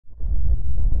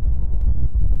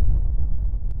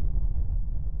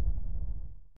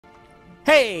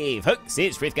Hey folks,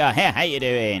 it's Frith Guardians here, how you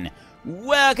doing?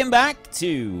 Welcome back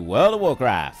to World of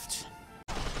Warcraft.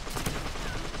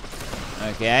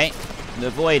 Okay, the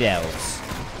Void Elves.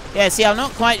 Yeah, see, I'm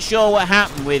not quite sure what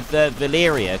happened with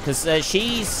Valeria, because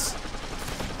she's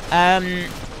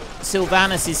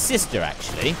Sylvanas' sister,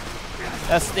 actually.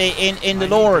 That's in the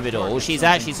lore of it all, she's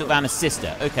actually Sylvanas'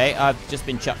 sister. Okay, I've just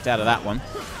been chucked out of that one.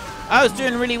 I was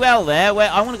doing really well there.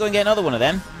 I want to go and get another one of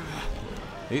them.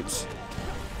 Oops.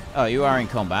 Oh, you are in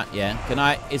combat, yeah. Can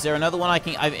I... Is there another one I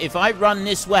can... if I run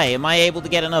this way, am I able to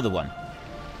get another one?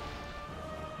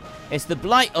 It's the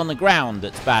blight on the ground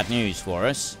that's bad news for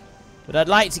us. But I'd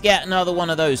like to get another one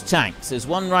of those tanks. There's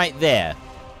one right there.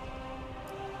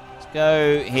 Let's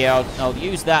go here. I'll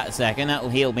use that a second. That'll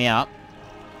heal me up.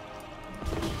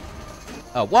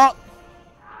 Oh, what?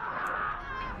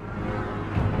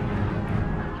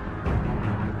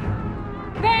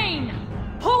 Bane!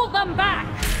 Pull them back!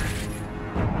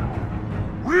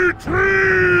 Retreat!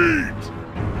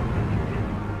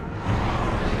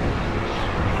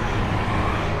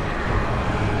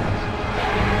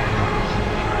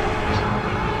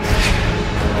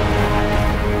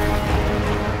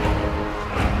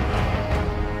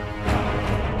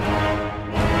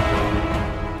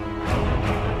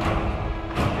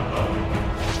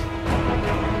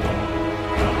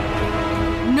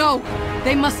 No!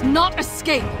 They must not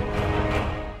escape!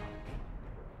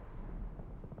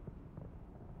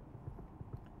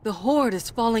 The Horde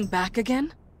is falling back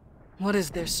again? What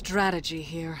is their strategy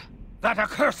here? That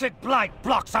accursed blight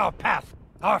blocks our path!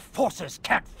 Our forces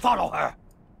can't follow her!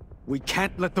 We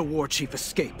can't let the war chief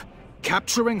escape.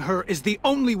 Capturing her is the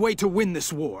only way to win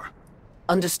this war.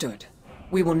 Understood.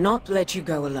 We will not let you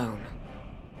go alone.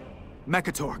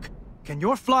 Mekatork, can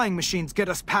your flying machines get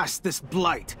us past this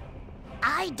blight?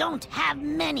 I don't have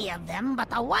many of them,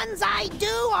 but the ones I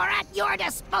do are at your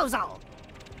disposal.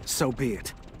 So be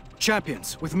it.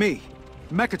 Champions, with me,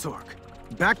 Mekatork.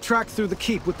 Backtrack through the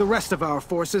keep with the rest of our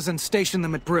forces and station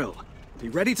them at Brill. Be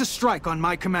ready to strike on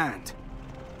my command.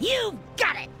 You've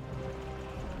got it!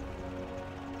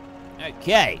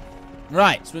 Okay.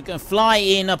 Right, so we're going to fly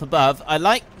in up above. I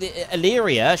like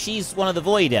Illyria. She's one of the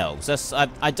Void Elves.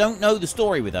 I don't know the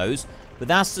story with those, but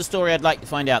that's the story I'd like to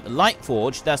find out. The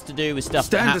Lightforge, that's to do with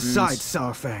stuff that happens... Stand aside,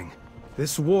 Saurfang.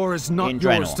 This war is not yours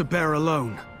Draenor. to bear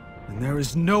alone. And there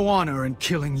is no honor in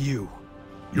killing you.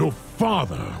 Your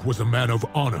father was a man of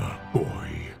honor, boy.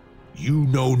 You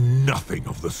know nothing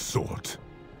of the sort.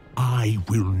 I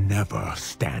will never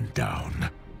stand down.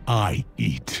 I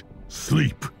eat,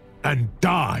 sleep, and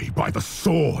die by the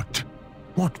sword.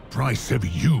 What price have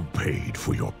you paid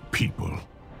for your people?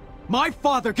 My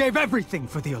father gave everything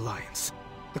for the Alliance.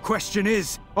 The question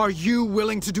is, are you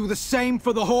willing to do the same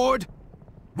for the Horde?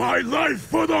 My life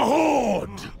for the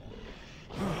Horde!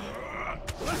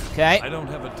 Okay. I don't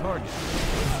have a target.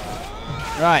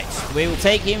 Right, we will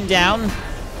take him down.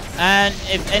 And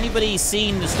if anybody's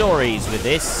seen the stories with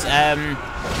this,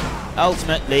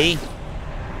 ultimately...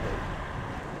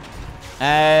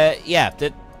 yeah,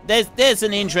 there's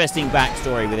an interesting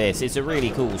backstory with this. It's a really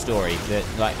cool story, that,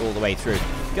 like, all the way through.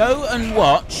 Go and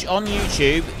watch on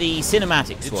YouTube the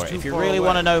cinematics for it. If you really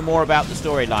want to know more about the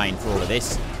storyline for all of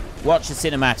this, watch the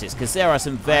cinematics, because there are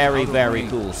some very, very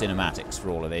cool cinematics for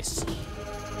all of this.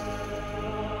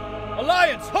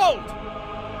 Alliance, hold!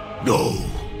 No.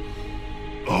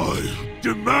 I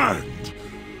demand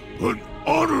an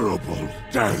honorable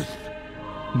death.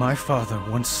 My father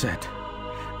once said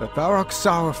that Varrock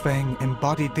Saurfang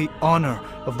embodied the honor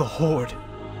of the Horde.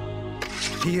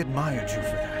 He admired you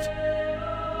for that.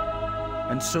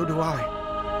 And so do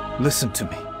I. Listen to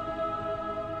me.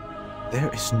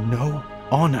 There is no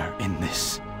honor in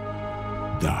this.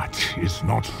 That is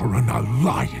not for an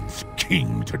Alliance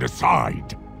king to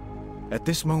decide. At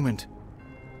this moment,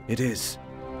 it is.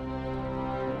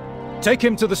 Take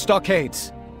him to the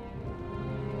stockades.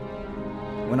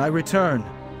 When I return,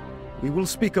 we will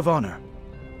speak of honor,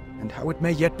 and how it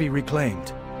may yet be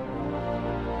reclaimed.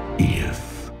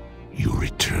 If you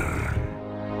return.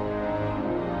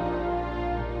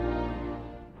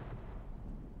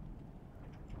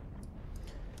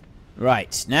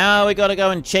 Right, now we gotta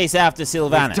go and chase after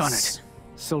Sylvanas. We've done it.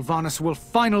 Sylvanas will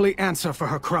finally answer for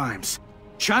her crimes.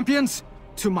 Champions,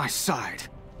 to my side.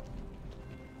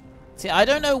 See, I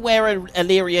don't know where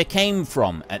Illyria came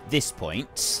from at this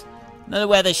point. I don't know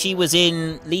whether she was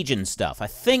in Legion stuff. I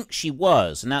think she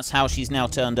was, and that's how she's now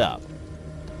turned up.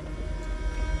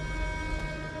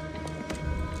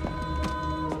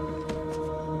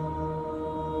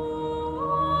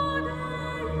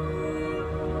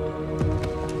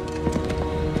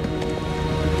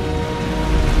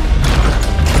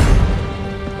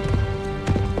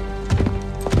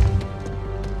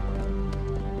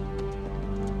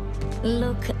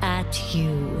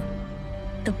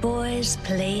 The boy's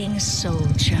playing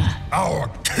soldier. Our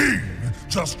king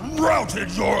just routed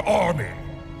your army!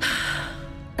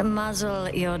 Muzzle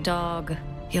your dog,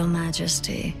 your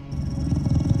majesty.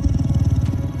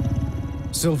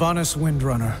 Sylvanas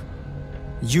Windrunner,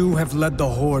 you have led the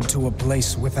Horde to a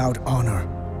place without honor.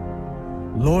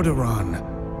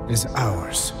 Lordaeron is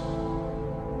ours.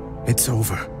 It's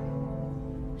over.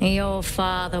 Your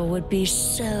father would be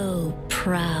so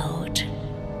proud.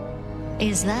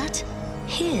 Is that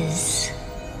his?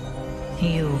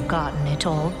 You've gotten it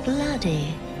all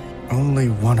bloody. Only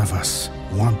one of us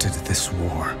wanted this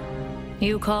war.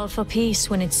 You call for peace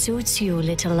when it suits you,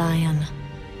 little lion.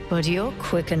 But you're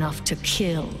quick enough to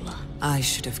kill. I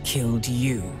should have killed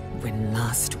you when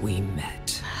last we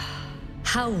met.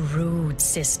 How rude,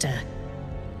 sister.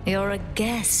 You're a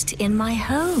guest in my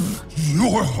home.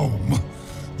 Your home?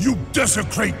 You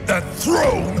desecrate that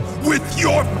throne with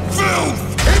your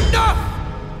filth! Enough!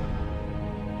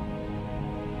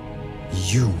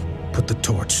 You put the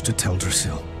torch to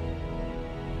Teldrassil.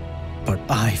 But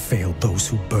I failed those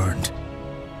who burned.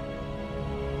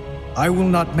 I will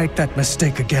not make that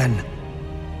mistake again.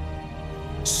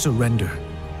 Surrender.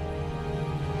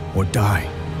 Or die.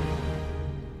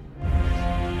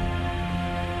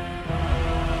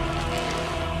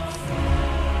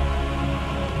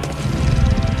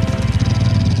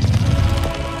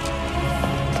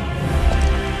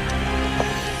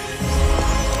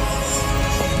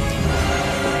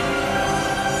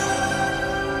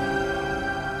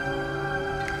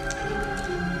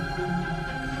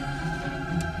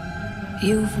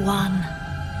 You've won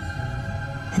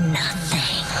nothing.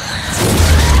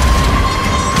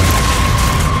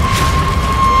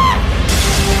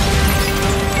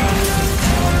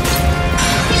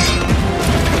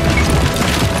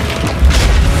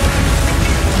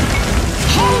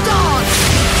 Hold on!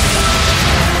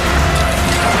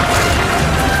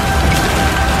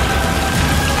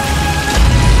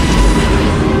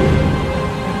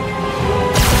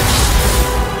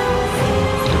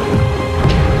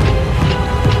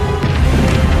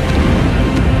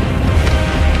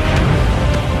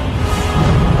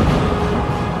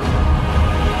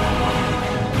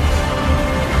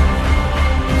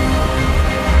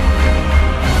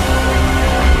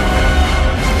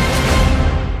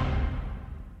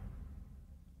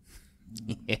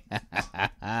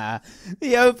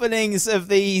 The openings of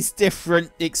these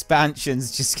different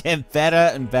expansions just get better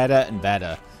and better and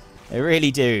better. They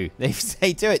really do.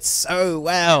 They do it so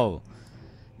well.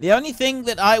 The only thing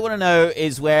that I want to know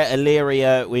is where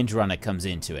Illyria Windrunner comes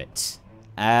into it.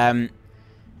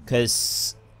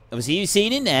 Because obviously you've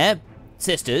seen in there,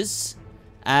 sisters,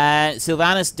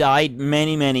 Sylvanas died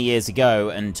many, many years ago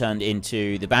and turned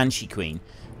into the Banshee Queen.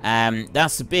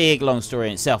 That's a big, long story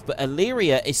in itself. But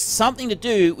Illyria is something to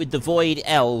do with the Void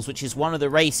Elves, which is one of the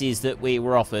races that we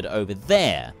were offered over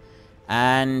there.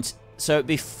 And so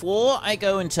before I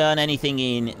go and turn anything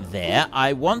in there,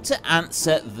 I want to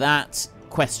answer that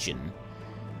question.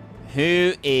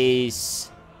 Who is...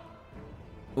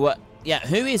 what? Yeah,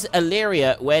 who is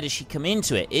Illyria? Where does she come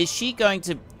into it? Is she going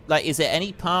to... like, is there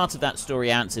any part of that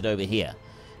story answered over here?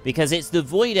 Because it's the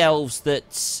Void Elves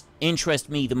that interest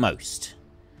me the most.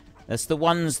 That's the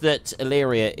ones that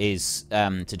Illyria is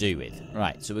to do with.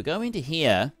 Right, so we're going to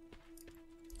here.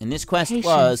 And this quest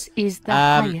was... is the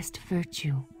highest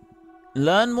virtue.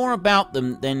 Learn more about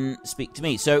them, then speak to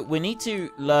me. So we need to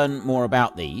learn more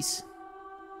about these.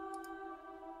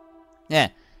 Yeah.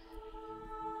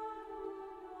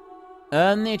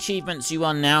 Earn the achievements you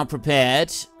are now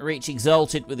prepared. Reach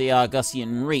Exalted with the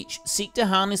Argusian Reach. Seeking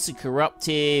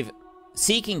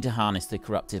to harness the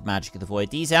corruptive magic of the Void,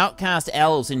 these outcast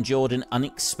elves endured an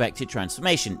unexpected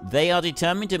transformation. They are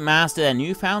determined to master their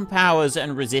newfound powers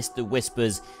and resist the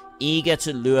Whispers, eager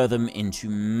to lure them into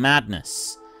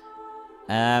madness.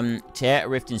 Tear a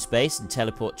rift in space and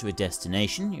teleport to a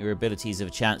destination. Your abilities have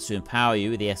a chance to empower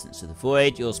you with the essence of the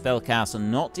Void. Your spellcasts are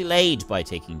not delayed by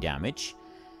taking damage.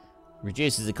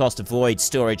 Reduces the cost of Void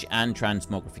storage and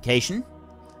transmogrification.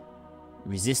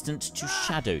 Resistant to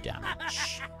shadow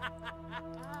damage.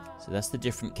 So that's the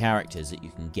different characters that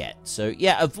you can get. So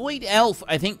yeah, a Void Elf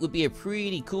I think would be a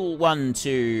pretty cool one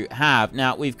to have.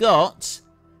 Now we've got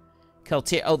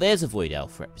Kaltir. Oh, there's a Void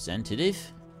Elf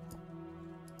representative.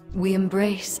 We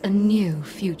embrace a new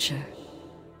future.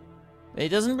 It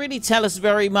doesn't really tell us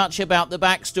very much about the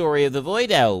backstory of the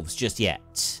Void Elves just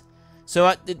yet. So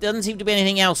it doesn't seem to be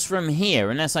anything else from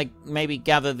here, unless I maybe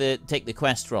take the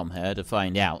quest from her to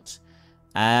find out.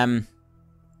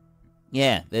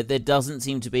 Yeah, there doesn't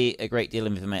seem to be a great deal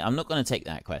of information. I'm not going to take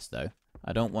that quest, though.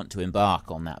 I don't want to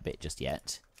embark on that bit just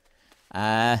yet.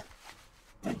 Well,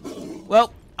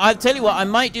 I'll tell you what, I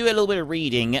might do a little bit of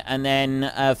reading and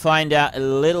then find out a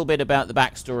little bit about the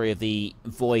backstory of the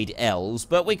Void Elves,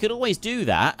 but we could always do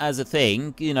that as a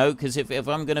thing, you know, because if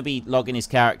I'm going to be logging his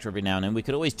character every now and then, we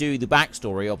could always do the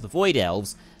backstory of the Void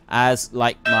Elves as,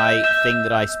 like, my thing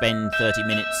that I spend 30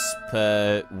 minutes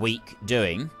per week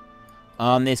doing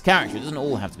on this character. It doesn't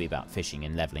all have to be about fishing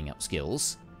and leveling up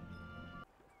skills.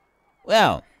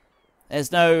 Well,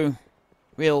 there's no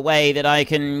real way that I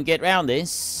can get around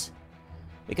this,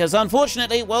 because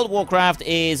unfortunately World of Warcraft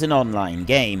is an online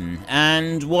game,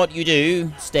 and what you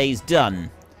do stays done.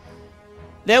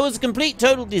 There was a complete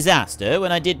total disaster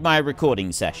when I did my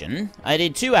recording session. I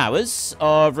did 2 hours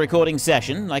of recording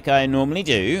session, like I normally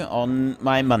do, on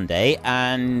my Monday,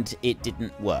 and it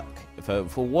didn't work.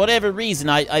 For whatever reason,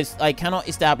 I cannot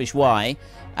establish why.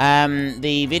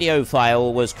 The video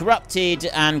file was corrupted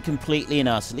and completely and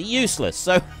utterly useless.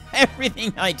 So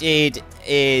everything I did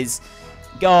is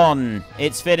gone.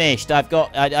 It's finished.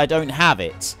 I don't have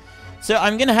it. So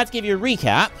I'm going to have to give you a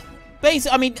recap.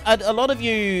 Basically, I mean, a lot of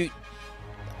you...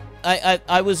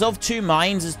 I was of two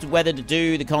minds as to whether to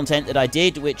do the content that I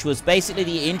did, which was basically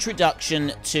the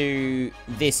introduction to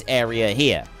this area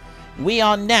here. We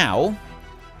are now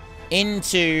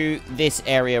into this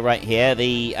area right here,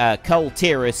 the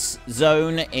Terenas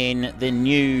zone in the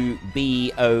new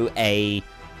BOA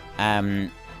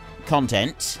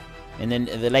content, and then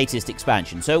the latest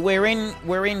expansion. So we're in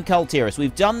Terenas.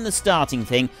 We've done the starting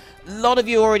thing. A lot of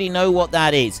you already know what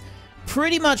that is.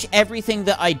 Pretty much everything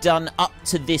that I've done up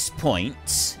to this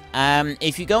point,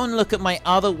 if you go and look at my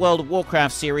other World of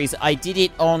Warcraft series, I did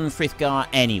it on Frith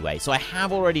Guardians anyway, so I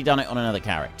have already done it on another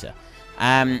character.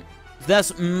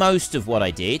 That's most of what I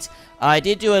did. I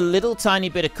did do a little tiny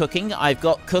bit of cooking. I've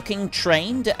got cooking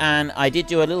trained, and I did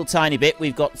do a little tiny bit.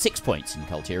 We've got 6 points in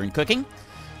Cultiran cooking.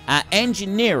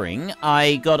 Engineering,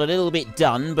 I got a little bit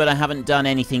done, but I haven't done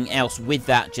anything else with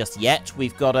that just yet.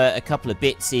 We've got a couple of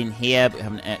bits in here, but we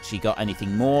haven't actually got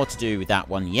anything more to do with that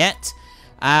one yet.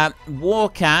 War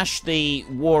cache, the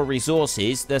war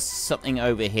resources, there's something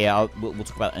over here. We'll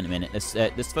talk about that in a minute.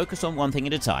 Let's focus on one thing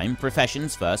at a time.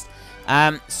 Professions first.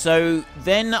 So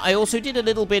then I also did a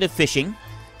little bit of fishing,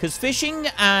 because fishing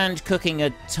and cooking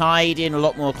are tied in a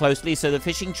lot more closely. So the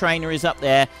fishing trainer is up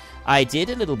there. I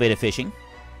did a little bit of fishing.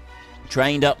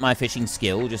 Trained up my fishing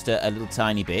skill, just a little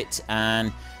tiny bit.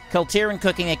 And Cultiran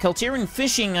cooking and Cultiran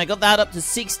fishing, I got that up to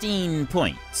 16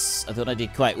 points. I thought I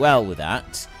did quite well with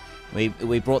that. We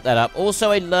brought that up.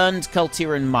 Also, I learned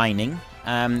Cultiran mining.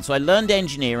 So I learned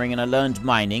engineering, and I learned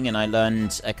mining, and I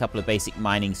learned a couple of basic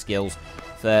mining skills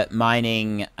for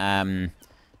mining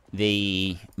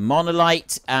the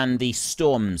monolite and the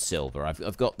storm silver.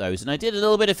 I've got those, and I did a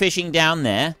little bit of fishing down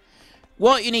there.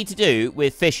 What you need to do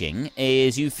with fishing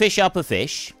is you fish up a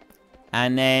fish,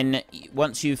 and then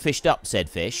once you've fished up said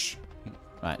fish,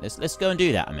 right? Let's go and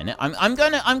do that a minute. I'm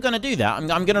gonna do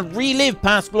that. I'm gonna relive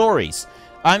past glories.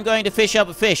 I'm going to fish up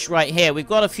a fish right here. We've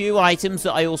got a few items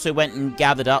that I also went and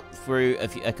gathered up through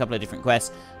a couple of different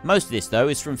quests. Most of this though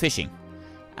is from fishing.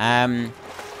 And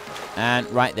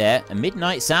right there, a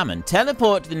midnight salmon.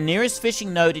 Teleport to the nearest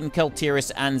fishing node in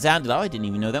Terenas and Zandala. I didn't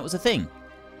even know that was a thing.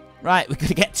 Right, we're going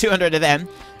to get 200 of them.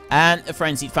 And a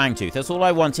Frenzied Fangtooth. That's all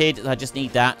I wanted. I just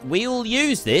need that. We'll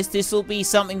use this. This will be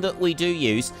something that we do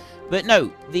use. But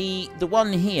no, the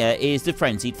one here is the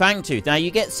Frenzied Fangtooth. Now,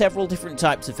 you get several different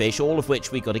types of fish, all of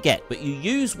which we got to get. But you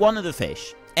use one of the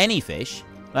fish, any fish,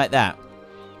 like that.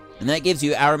 And that gives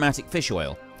you aromatic fish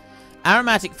oil.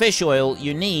 Aromatic fish oil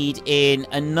you need in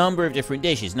a number of different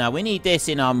dishes. Now, we need this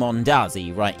in our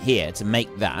Mondazi right here to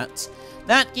make that.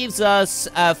 That gives us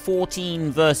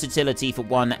 14 versatility for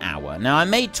 1 hour. Now, I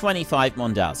made 25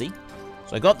 Mondazi,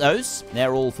 so I got those.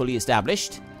 They're all fully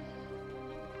established.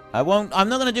 I'm not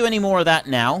going to do any more of that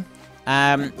now.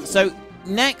 So,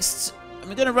 next,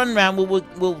 I'm going to run around.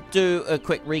 We'll do a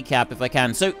quick recap if I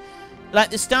can. So, like,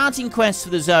 the starting quest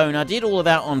for the zone, I did all of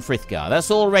that on Frith Guardians.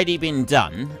 That's already been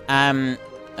done.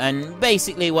 And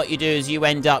basically what you do is you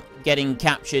end up getting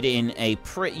captured in a...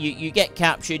 You get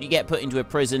captured, you get put into a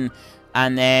prison...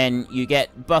 And then you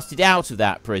get busted out of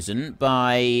that prison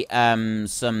by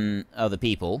some other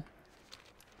people.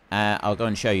 I'll go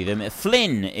and show you them.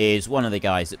 Flynn is one of the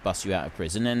guys that busts you out of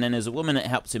prison. And then there's a woman that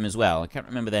helps him as well. I can't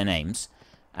remember their names.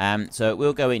 So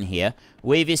we'll go in here.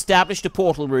 We've established a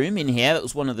portal room in here. That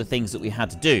was one of the things that we had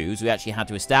to do. So we actually had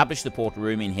to establish the portal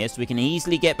room in here so we can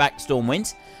easily get back to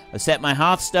Stormwind. I've set my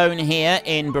Hearthstone here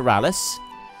in Borealis.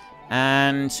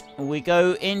 And we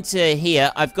go into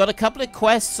here. I've got a couple of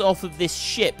quests off of this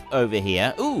ship over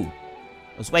here. Ooh,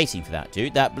 was waiting for that,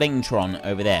 dude. That Blingtron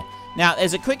over there. Now,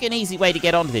 there's a quick and easy way to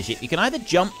get onto this ship. You can either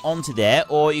jump onto there,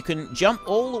 or you can jump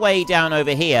all the way down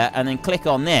over here and then click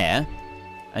on there,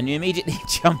 and you immediately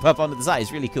jump up onto the side.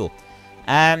 It's really cool.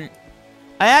 I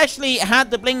actually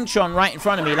had the Blingtron right in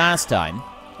front of me last time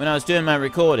when I was doing my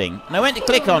recording, and I went to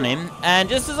click on him, and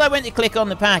just as I went to click on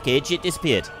the package, it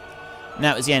disappeared. And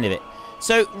that was the end of it.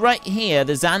 So, right here,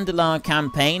 the Zandalar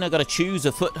campaign, I've got to choose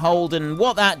a foothold, and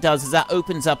what that does is that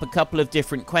opens up a couple of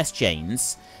different quest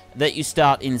chains that you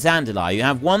start in Zandalar. You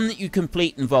have one that you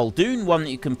complete in Vol'dun, one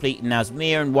that you complete in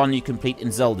Nazmir, and one you complete in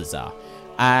Zuldazar.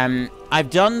 I've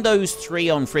done those 3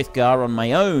 on Frithgar on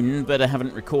my own, but I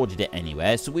haven't recorded it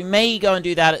anywhere, so we may go and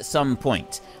do that at some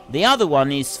point. The other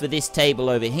one is for this table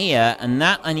over here, and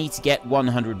that I need to get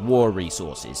 100 war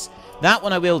resources. That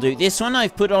one I will do. This one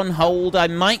I've put on hold. I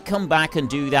might come back and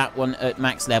do that one at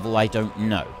max level, I don't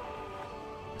know.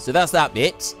 So that's that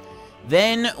bit.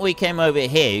 Then we came over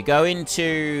here. You go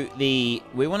into the...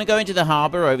 We want to go into the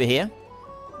harbour over here.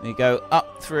 We go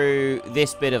up through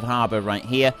this bit of harbour right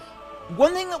here.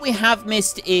 One thing that we have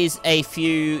missed is a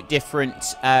few different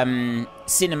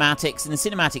cinematics. And the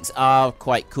cinematics are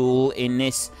quite cool in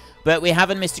this. But we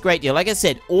haven't missed a great deal. Like I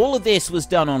said, all of this was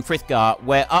done on Frithgar.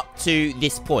 We're up to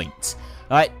this point.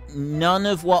 Right, none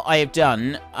of what I have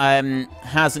done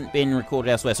hasn't been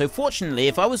recorded elsewhere. So fortunately,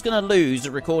 if I was going to lose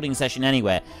a recording session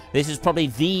anywhere, this is probably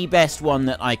the best one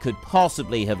that I could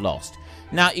possibly have lost.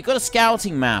 Now, you've got a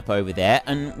scouting map over there,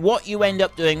 and what you end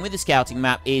up doing with the scouting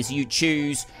map is you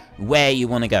choose where you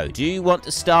want to go. Do you want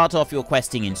to start off your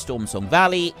questing in Stormsong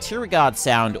Valley, Tiragard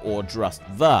Sound, or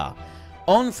Drustvar?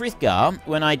 On Frithgar,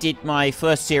 when I did my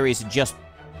first series just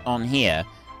on here,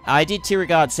 I did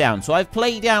Tiragard Sound, so I've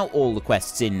played out all the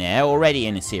quests in there already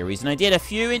in a series, and I did a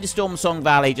few into Stormsong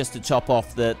Valley just to top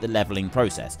off the leveling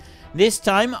process. This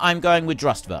time, I'm going with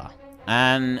Drustvar,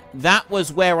 and that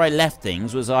was where I left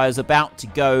things, was I was about to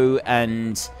go to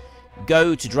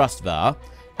Drustvar.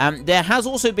 There has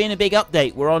also been a big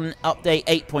update. We're on update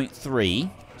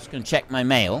 8.3. Just going to check my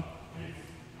mail.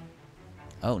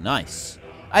 Oh, nice.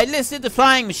 I listed the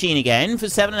flying machine again for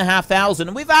 7,500,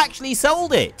 and we've actually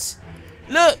sold it.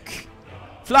 Look!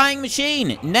 Flying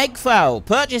machine, Negfal,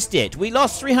 purchased it. We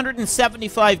lost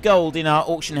 375 gold in our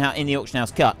auction in the auction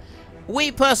house cut.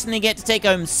 We personally get to take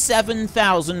home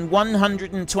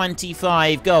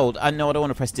 7,125 gold. I know I don't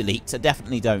want to press delete. I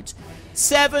definitely don't.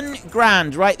 7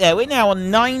 grand right there. We're now on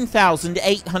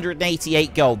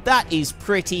 9,888 gold. That is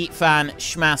pretty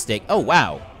fan-schmastic. Oh,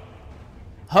 wow.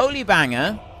 Holy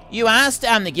banger. You asked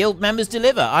and the guild members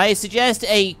deliver. I suggest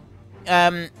a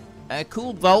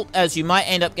cool vault, as you might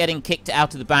end up getting kicked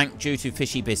out of the bank due to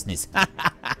fishy business.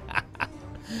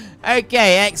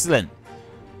 Okay, excellent.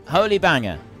 Holy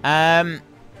banger.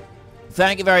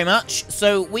 Thank you very much.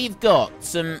 So we've got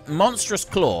some monstrous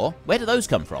claw. Where do those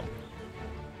come from?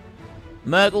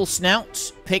 Murgle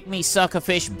snout, pygmy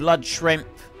suckerfish, blood shrimp,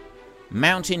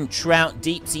 mountain trout,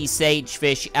 deep sea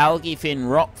sagefish, algae fin,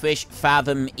 rockfish,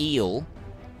 fathom eel.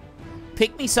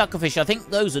 Pygmy suckerfish, I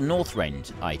think those are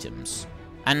Northrend items.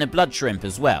 And the blood shrimp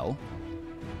as well.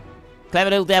 Clever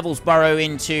little devils burrow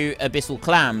into abyssal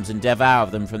clams and devour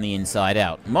them from the inside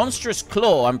out. Monstrous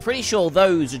claw, I'm pretty sure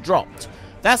those are dropped.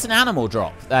 That's an animal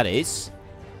drop, that is.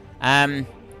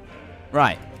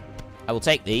 Right. I will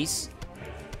take these.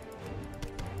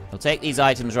 I'll take these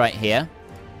items right here.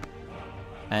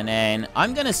 And then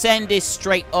I'm going to send this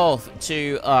straight off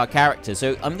to our character.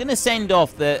 So I'm going to send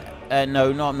off the...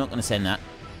 no, I'm not going to send that.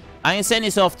 I'm going to send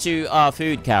this off to our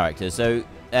food character. So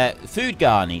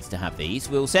Foodgar needs to have these.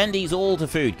 We'll send these all to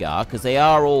Foodgar, because they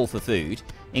are all for food.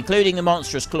 Including the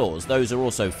monstrous claws. Those are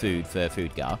also food for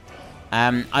Foodgar.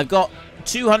 I've got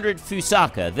 200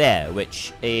 Fusaka there,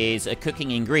 which is a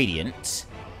cooking ingredient.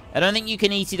 I don't think you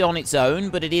can eat it on its own,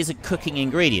 but it is a cooking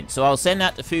ingredient. So I'll send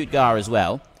that to Foodgar as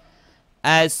well.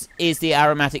 As is the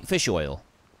aromatic fish oil.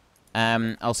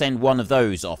 I'll send one of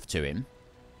those off to him.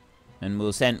 And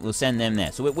we'll send them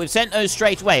there. So we've sent those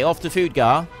straight away off to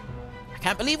Foodgar. I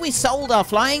can't believe we sold our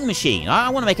flying machine. I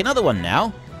want to make another one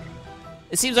now.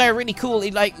 It seems like a really cool...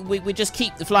 Like, we just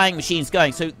keep the flying machines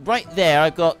going. So right there,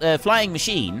 I've got a flying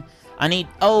machine. I need...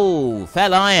 Oh,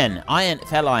 fell iron.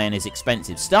 Fell iron is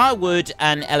expensive. Star wood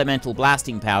and elemental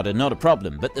blasting powder, not a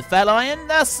problem. But the fell iron,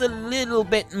 that's a little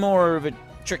bit more of a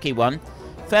tricky one.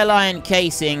 Fell iron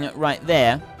casing right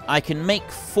there. I can make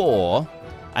 4.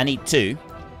 I need 2.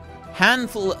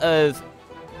 Handful of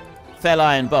fell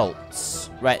iron bolts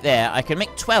right there. I can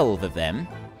make 12 of them.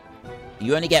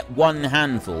 You only get 1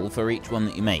 handful for each one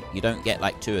that you make. You don't get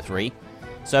like 2 or 3.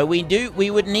 So we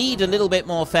would need a little bit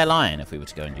more fell iron if we were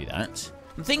to go and do that.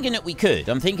 I'm thinking that we could.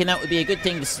 I'm thinking that would be a good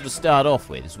thing to sort of start off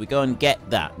with, as we go and get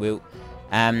that.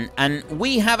 And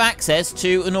we have access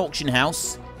to an auction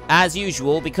house, as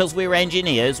usual, because we're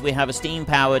engineers. We have a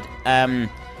steam-powered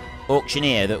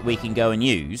auctioneer that we can go and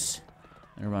use.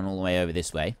 I'm going to run all the way over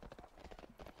this way.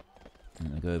 I'm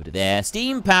going to go over to there.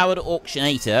 Steam-powered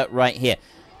auctionator right here.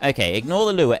 Okay, ignore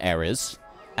the lure errors.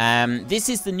 This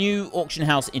is the new auction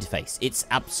house interface. It's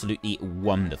absolutely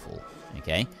wonderful.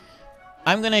 Okay.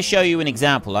 I'm going to show you an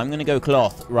example. I'm going to go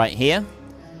cloth right here.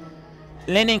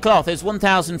 Linen cloth. There's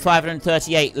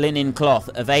 1,538 linen cloth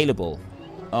available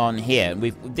on here.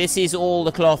 This is all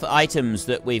the cloth items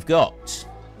that we've got.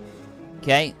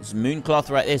 Okay, there's moon cloth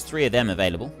right there. There's 3 of them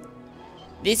available.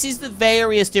 This is the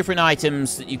various different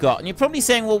items that you've got. And you're probably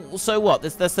saying, well, so what?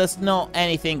 That's not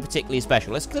anything particularly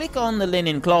special. Let's click on the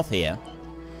linen cloth here.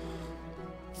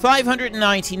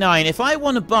 599. If I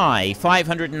want to buy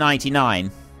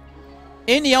 599...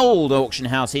 in the old auction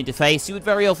house interface, you would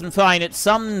very often find that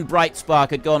some bright spark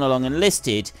had gone along and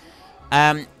listed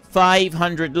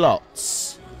 500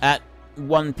 lots at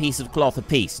 1 piece of cloth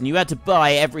apiece, and you had to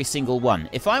buy every single one.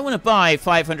 If I want to buy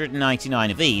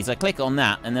 599 of these, I click on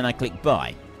that, and then I click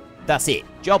buy. That's it.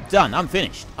 Job done. I'm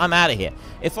finished. I'm out of here.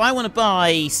 If I want to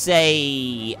buy,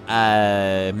 say,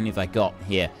 how many have I got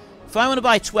here? If I want to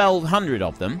buy 1,200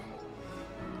 of them,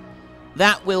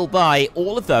 that will buy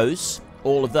all of those,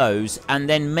 and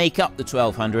then make up the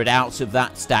 1,200 out of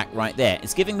that stack right there.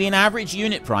 It's giving me an average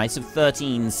unit price of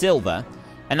 13 silver,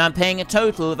 and I'm paying a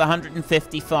total of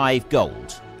 155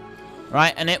 gold.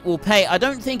 Right, and it will pay... I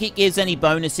don't think it gives any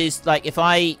bonuses. Like, if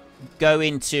I go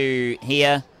into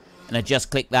here, and I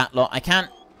just click that lot, I can't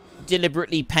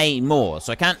deliberately pay more,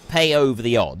 so I can't pay over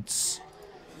the odds.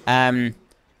 I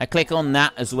click on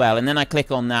that as well, and then I click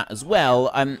on that as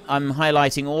well. I'm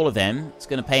highlighting all of them. It's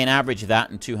going to pay an average of that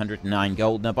and 209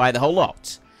 gold, and I buy the whole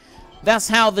lot. That's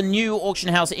how the new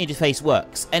auction house interface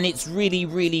works, and it's really,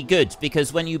 really good,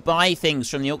 because when you buy things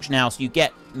from the auction house, you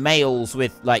get mails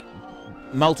with, like,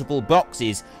 multiple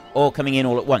boxes all coming in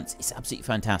all at once. It's absolutely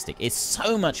fantastic. It's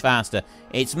so much faster.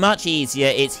 It's much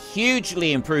easier. It's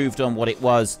hugely improved on what it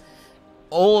was.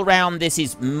 All around, this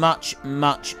is much,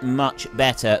 much, much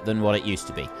better than what it used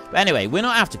to be. But anyway, we're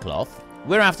not after cloth.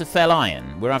 We're after fell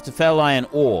iron. We're after fell iron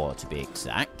ore, to be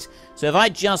exact. So if I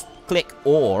just click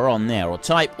ore on there, or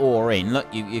type ore in, look,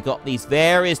 you've got these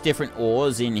various different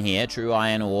ores in here, true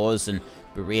iron ores and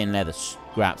Berean leather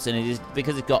scraps, and it is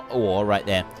because it's got ore right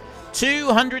there.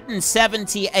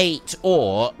 278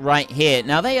 ore right here.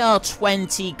 Now, they are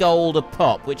 20 gold a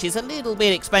pop, which is a little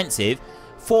bit expensive.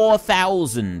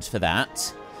 4,000 for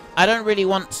that. I don't really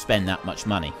want to spend that much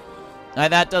money. Now,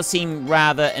 that does seem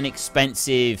rather an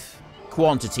expensive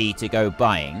quantity to go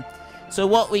buying. So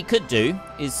what we could do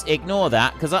is ignore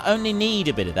that, because I only need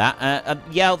a bit of that.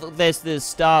 Yeah, there's the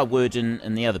star wood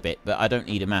and the other bit, but I don't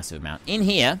need a massive amount. In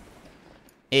here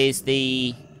is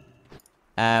the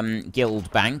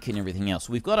guild bank and everything else.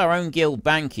 We've got our own guild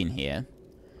bank in here.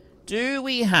 Do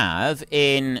we have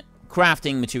in...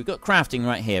 crafting material? We've got crafting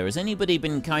right here. Has anybody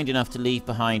been kind enough to leave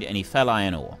behind any fell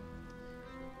iron ore?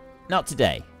 Not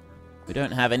today. We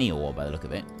don't have any ore by the look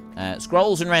of it.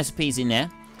 Scrolls and recipes in there.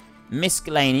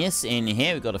 Miscellaneous in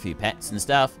here. We've got a few pets and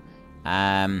stuff.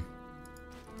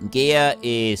 Gear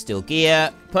is still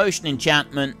gear. Potion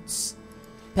enchantments.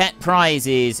 Pet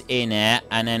prizes in there.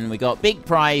 And then we got big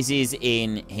prizes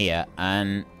in here.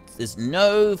 And there's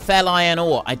no fell iron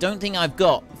ore. I don't think I've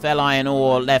got fell iron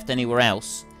ore left anywhere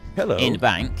else. Hello. In the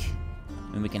bank.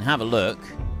 And we can have a look.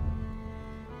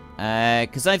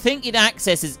 Because I think it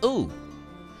accesses... Ooh.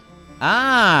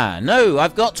 Ah, no,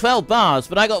 I've got 12 bars,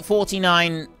 but I got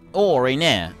 49 ore in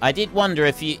there. I did wonder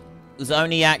if it was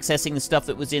only accessing the stuff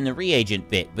that was in the reagent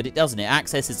bit, but it doesn't. It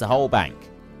accesses the whole bank.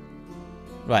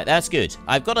 Right, that's good.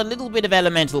 I've got a little bit of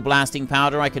elemental blasting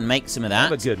powder. I can make some of that.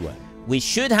 Have a good one. We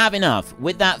should have enough.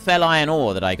 With that fell iron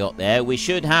ore that I got there, we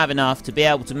should have enough to be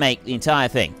able to make the entire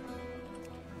thing.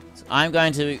 I'm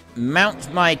going to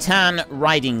mount my tan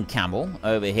riding camel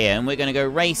over here, and we're going to go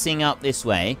racing up this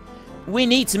way. We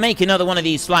need to make another one of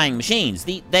these flying machines.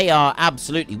 They are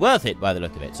absolutely worth it by the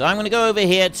look of it. So I'm going to go over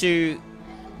here to...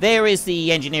 There is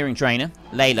the engineering trainer,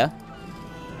 Layla.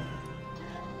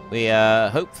 We,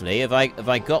 hopefully, have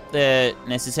I got the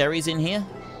necessaries in here?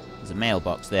 There's a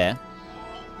mailbox there.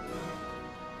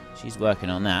 She's working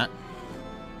on that.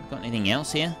 Got anything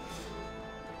else here?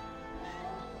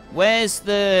 Where's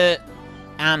the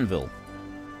anvil?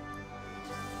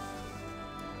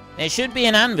 There should be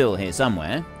an anvil here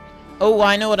somewhere. Oh,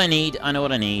 I know what I need. I know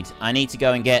what I need. I need to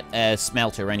go and get a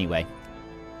smelter anyway.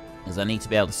 Because I need to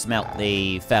be able to smelt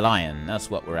the fell iron. That's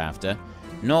what we're after.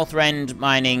 Northrend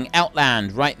Mining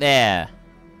Outland, right there.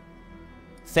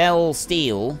 Fell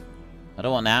steel. I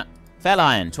don't want that. Fell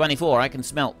iron, 24. I can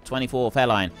smelt 24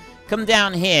 fell iron. Come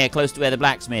down here, close to where the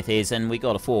blacksmith is, and we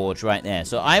got a forge right there.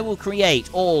 So I will create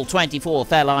all 24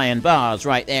 fell iron bars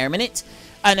right there a minute,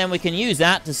 and then we can use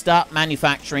that to start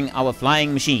manufacturing our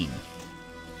flying machine.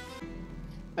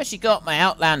 I've actually got my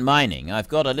outland mining. I've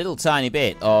got a little tiny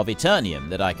bit of Eternium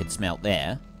that I could smelt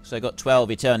there. So I got 12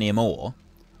 Eternium ore.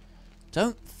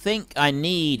 Don't think I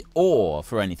need ore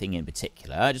for anything in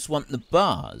particular. I just want the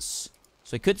bars.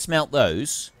 So I could smelt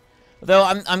those. Although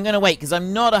I'm going to wait, because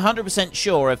I'm not 100%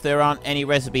 sure if there aren't any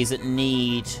recipes that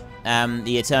need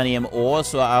the Eternium ore.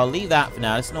 So I'll leave that for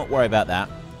now. Let's not worry about that.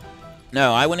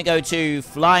 No, I want to go to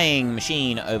flying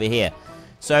machine over here.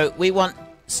 So we want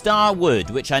star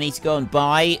wood, which I need to go and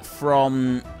buy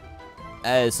from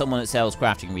someone that sells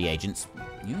crafting reagents.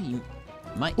 You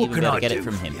might even be able to get it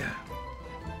from him.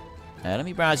 Let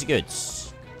me browse your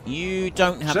goods. You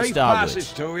don't have a star wood. Safe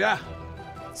passage to ya.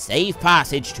 Safe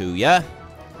passage to ya.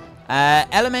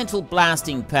 Elemental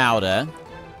blasting powder.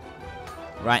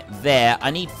 Right there. I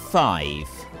need 5.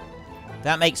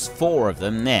 That makes 4 of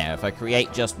them there. If I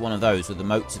create just one of those with the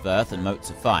motes of earth and motes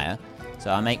of fire.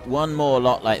 So I'll make one more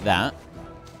lot like that.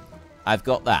 I've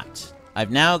got that.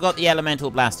 I've now got the elemental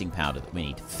blasting powder that we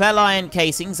need. Fell iron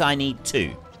casings, I need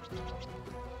 2.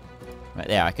 Right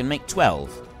there, I can make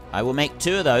 12. I will make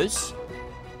 2 of those.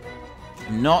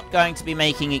 I'm not going to be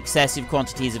making excessive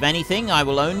quantities of anything. I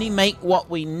will only make what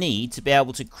we need to be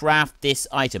able to craft this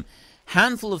item.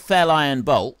 Handful of fell iron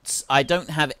bolts. I don't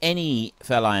have any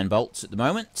fell iron bolts at the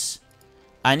moment.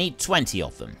 I need 20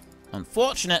 of them.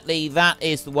 Unfortunately, that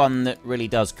is the one that really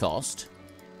does cost.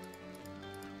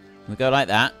 We go like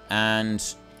that and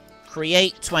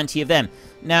create 20 of them.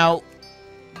 Now,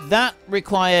 that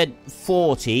required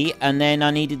 40, and then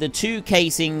I needed the 2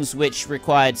 casings, which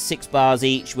required 6 bars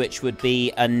each, which would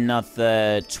be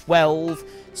another 12.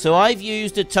 So I've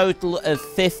used a total of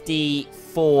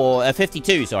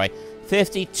 52, sorry.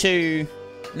 52,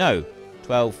 no,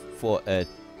 12, 4,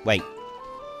 wait.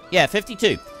 Yeah,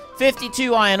 52.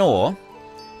 52 iron ore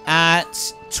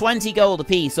at 20 gold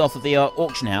apiece off of the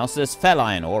auction house. There's fell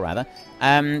iron ore, rather.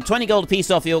 20 gold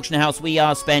apiece off the auction house. We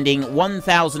are spending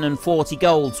 1,040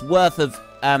 golds worth of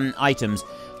items.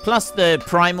 Plus the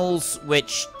primals,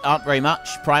 which aren't very much.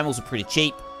 Primals are pretty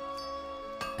cheap.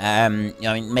 I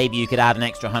mean, maybe you could add an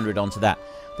extra 100 onto that.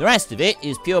 The rest of it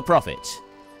is pure profit.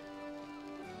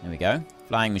 There we go.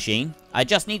 Flying machine. I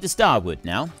just need the starwood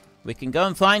now. We can go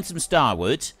and find some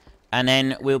starwood. And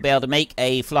then we'll be able to make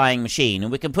a flying machine.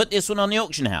 And we can put this one on the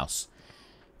auction house.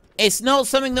 It's not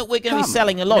something that we're going to be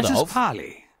selling a lot of.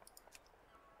 Polly.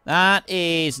 That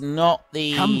is not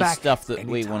the stuff that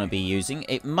we want to be using.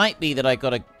 It might be that I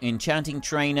got an enchanting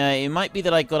trainer. It might be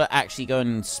that I got to actually go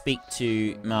and speak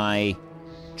to my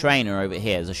trainer over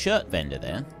here. There's a shirt vendor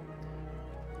there.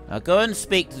 I'll go and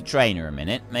speak to the trainer a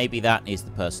minute. Maybe that is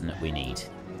the person that we need.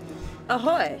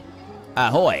 Ahoy.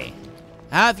 Ahoy.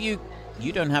 Have you...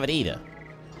 You don't have it either.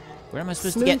 Where am I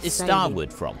supposed to get this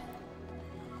starwood from?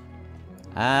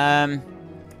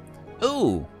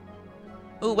 Ooh.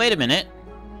 Ooh, wait a minute.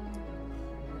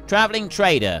 Traveling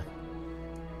trader.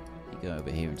 You go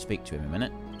over here and speak to him a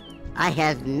minute. I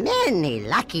have many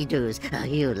lucky doos.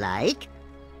 You like?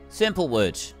 Simple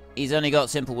wood. He's only got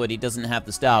simple wood. He doesn't have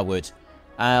the starwood.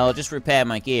 I'll just repair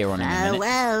my gear on him in a minute.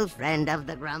 Farewell, friend of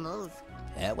the Grummles.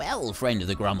 Farewell, friend of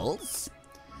the Grummles.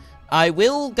 I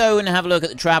will go and have a look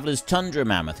at the Traveler's Tundra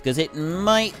Mammoth, because it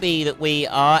might be that we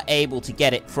are able to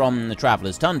get it from the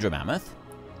Traveler's Tundra Mammoth.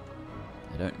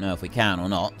 I don't know if we can or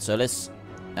not, so let's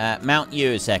mount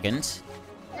you a second.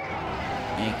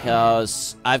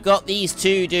 Because I've got these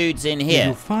 2 dudes in here.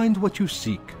 You'll find what you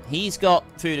seek. He's got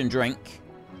food and drink,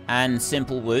 and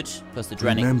simple wood, plus the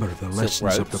Drennic Remember the lessons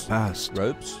robes, of the past.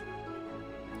 Robes.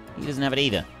 He doesn't have it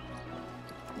either.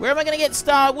 Where am I going to get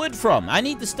starwood from? I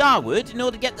need the starwood in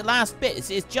order to get the last bit.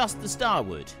 It's just the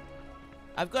starwood.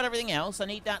 I've got everything else. I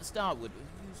need that starwood.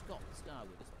 Who's got the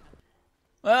starwood?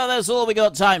 Well, that's all we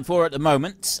got time for at the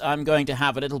moment. I'm going to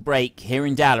have a little break here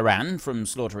in Dalaran from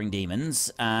slaughtering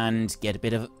demons and get a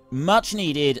bit of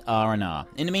much-needed R&R.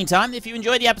 In the meantime, if you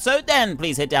enjoyed the episode, then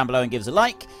please head down below and give us a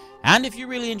like. And if you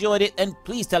really enjoyed it, then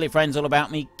please tell your friends all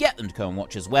about me. Get them to go and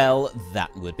watch as well.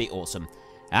 That would be awesome.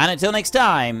 And until next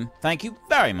time, thank you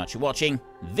very much for watching.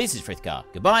 This is Frith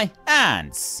Guardians. Goodbye,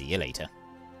 and see you later.